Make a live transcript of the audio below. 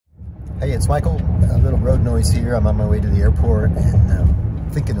Hey, it's Michael. A little road noise here. I'm on my way to the airport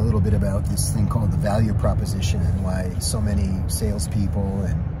and thinking a little bit about this thing called the value proposition and why so many salespeople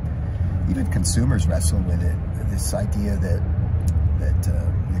and even consumers wrestle with it. This idea that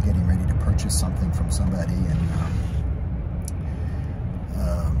you're getting ready to purchase something from somebody and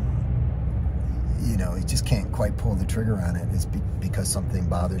you know, you just can't quite pull the trigger on it. It's because something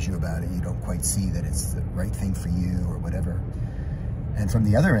bothers you about it. You don't quite see that it's the right thing for you or whatever. And from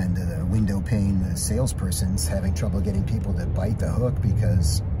the other end of the window pane, the salesperson's having trouble getting people to bite the hook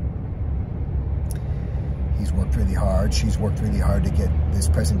because he's worked really hard, she's worked really hard to get this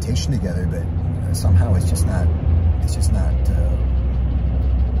presentation together, but somehow it's just not,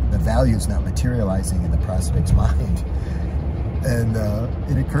 the value's not materializing in the prospect's mind. And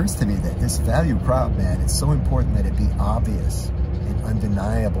it occurs to me that this value prop, man, it's so important that it be obvious and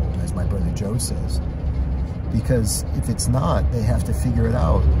undeniable, as my brother Joe says. Because if it's not, they have to figure it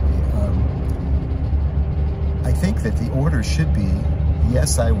out. I think that the order should be,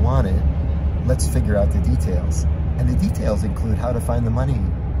 yes, I want it, let's figure out the details. And the details include how to find the money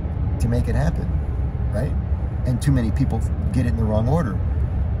to make it happen, right? And too many people get it in the wrong order.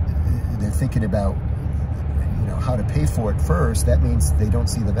 They're thinking about, you know, how to pay for it first. That means they don't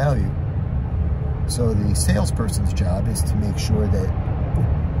see the value. So the salesperson's job is to make sure that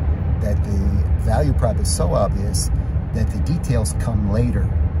the value prop is so obvious that the details come later.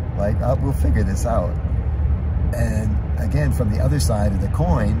 Like, we'll figure this out. And again, from the other side of the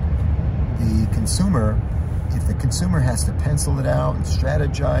coin, the consumer, if the consumer has to pencil it out and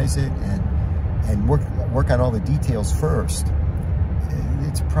strategize it and work on all the details first,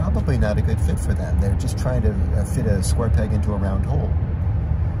 it's probably not a good fit for them. They're just trying to fit a square peg into a round hole.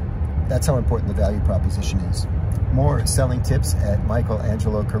 That's how important the value proposition is. More selling tips at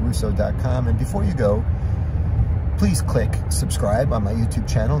michaelangelocaruso.com. And before you go, please click subscribe on my YouTube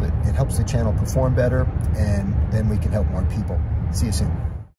channel. It helps the channel perform better, and then we can help more people. See you soon.